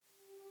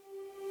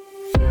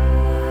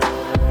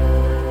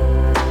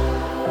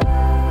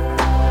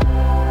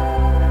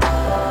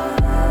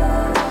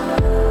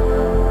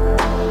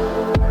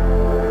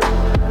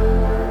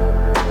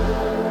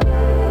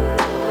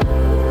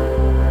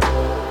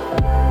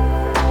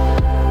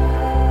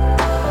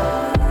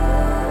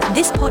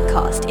This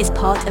podcast is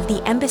part of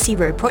the Embassy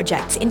Row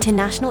Project's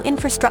International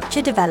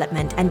Infrastructure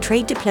Development and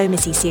Trade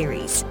Diplomacy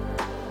series.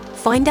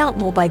 Find out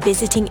more by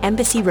visiting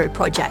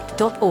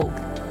embassyrowproject.org.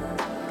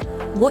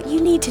 What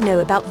you need to know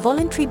about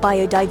voluntary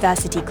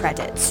biodiversity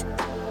credits.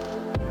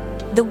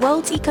 The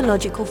world's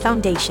ecological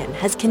foundation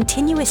has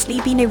continuously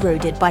been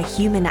eroded by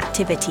human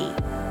activity.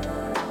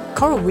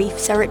 Coral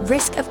reefs are at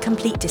risk of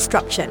complete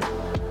destruction.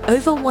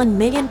 Over 1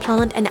 million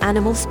plant and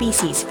animal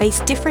species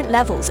face different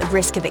levels of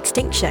risk of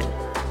extinction.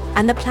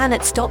 And the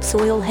planet's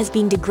topsoil has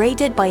been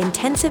degraded by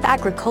intensive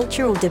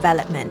agricultural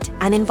development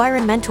and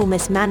environmental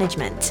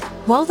mismanagement.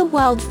 While the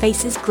world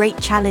faces great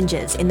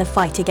challenges in the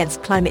fight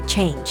against climate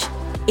change,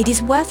 it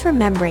is worth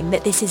remembering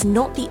that this is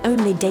not the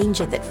only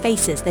danger that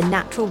faces the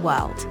natural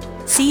world.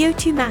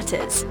 CO2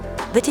 matters,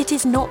 but it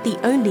is not the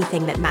only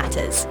thing that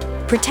matters.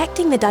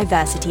 Protecting the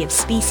diversity of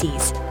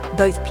species,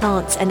 both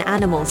plants and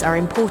animals, are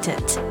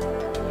important,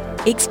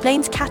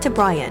 explains Kat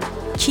O'Brien,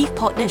 Chief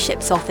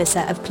Partnerships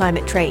Officer of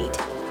Climate Trade,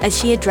 as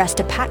she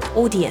addressed a packed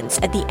audience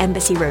at the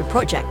Embassy Row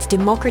Project's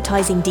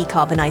Democratizing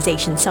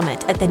Decarbonization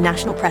Summit at the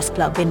National Press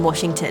Club in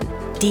Washington,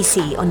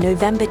 D.C. on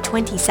November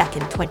 22,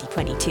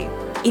 2022.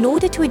 In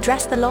order to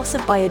address the loss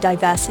of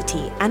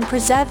biodiversity and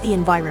preserve the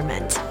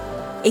environment,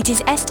 it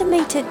is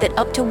estimated that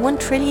up to $1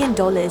 trillion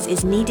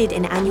is needed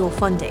in annual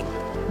funding.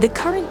 The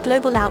current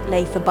global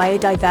outlay for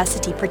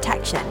biodiversity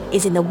protection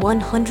is in the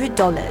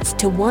 $100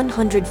 to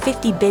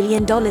 $150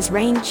 billion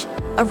range,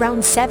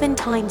 around 7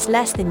 times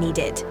less than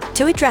needed.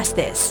 To address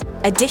this,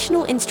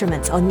 additional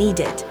instruments are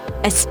needed,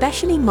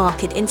 especially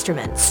market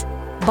instruments.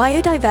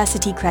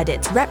 Biodiversity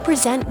credits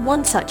represent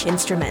one such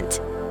instrument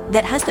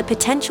that has the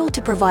potential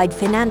to provide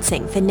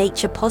financing for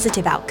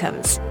nature-positive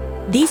outcomes.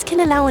 These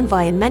can allow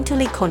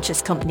environmentally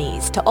conscious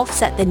companies to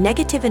offset the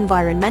negative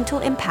environmental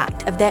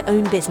impact of their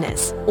own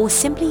business, or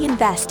simply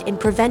invest in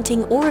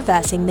preventing or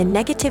reversing the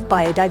negative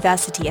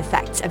biodiversity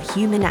effects of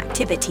human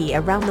activity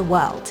around the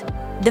world.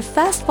 The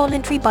first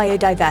voluntary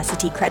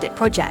biodiversity credit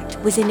project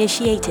was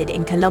initiated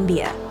in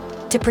Colombia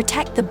to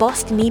protect the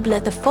Bosque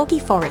Niebla, the foggy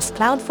forest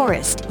cloud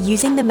forest,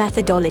 using the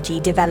methodology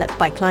developed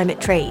by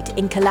Climate Trade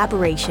in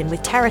collaboration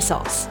with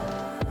Terrasos.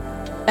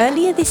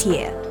 Earlier this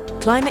year,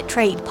 Climate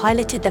Trade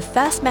piloted the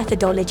first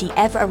methodology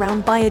ever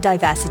around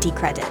biodiversity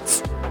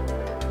credits.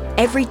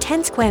 Every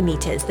 10 square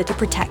meters that are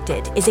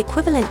protected is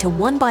equivalent to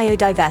 1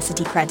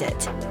 biodiversity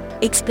credit,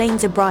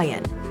 explains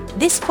O'Brien.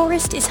 This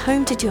forest is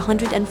home to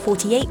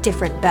 248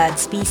 different bird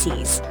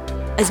species,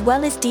 as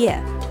well as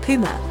deer,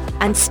 puma,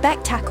 and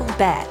spectacled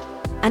bear,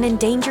 an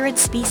endangered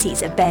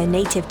species of bear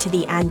native to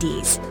the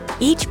Andes.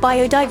 Each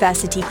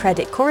biodiversity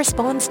credit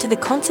corresponds to the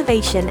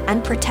conservation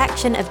and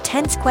protection of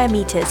 10 square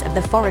meters of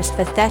the forest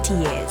for 30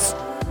 years.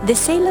 The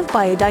sale of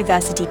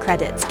biodiversity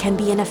credits can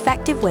be an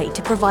effective way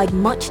to provide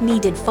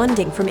much-needed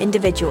funding from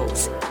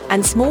individuals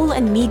and small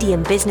and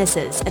medium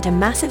businesses at a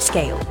massive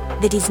scale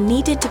that is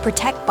needed to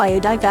protect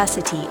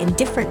biodiversity in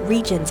different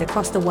regions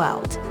across the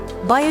world.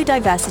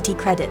 Biodiversity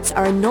credits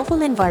are a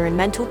novel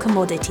environmental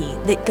commodity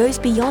that goes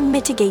beyond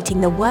mitigating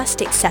the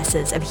worst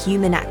excesses of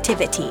human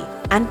activity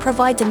and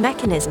provides a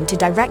mechanism to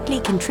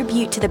directly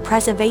contribute to the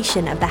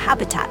preservation of the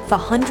habitat for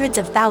hundreds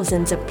of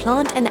thousands of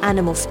plant and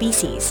animal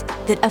species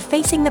that are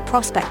facing the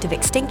prospect of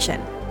extinction,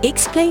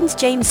 explains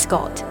James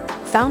Scott,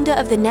 founder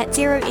of the Net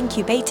Zero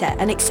Incubator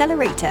and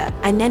Accelerator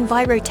and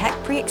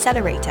Envirotech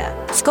Pre-Accelerator.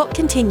 Scott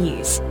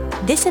continues,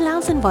 "This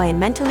allows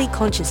environmentally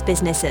conscious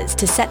businesses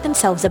to set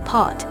themselves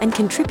apart and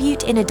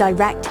contribute in a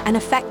direct and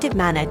effective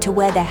manner to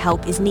where their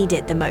help is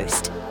needed the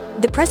most.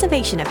 The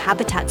preservation of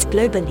habitats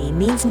globally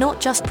means not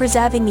just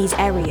preserving these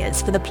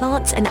areas for the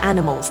plants and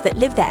animals that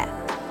live there,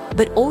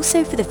 but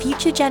also for the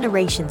future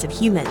generations of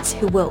humans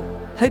who will,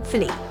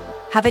 hopefully,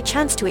 have a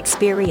chance to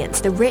experience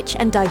the rich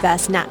and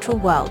diverse natural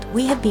world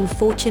we have been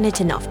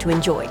fortunate enough to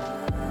enjoy."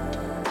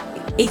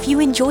 If you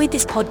enjoyed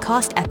this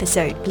podcast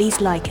episode,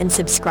 please like and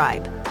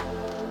subscribe.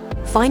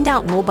 Find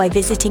out more by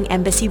visiting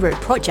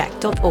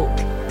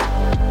embassyrowproject.org.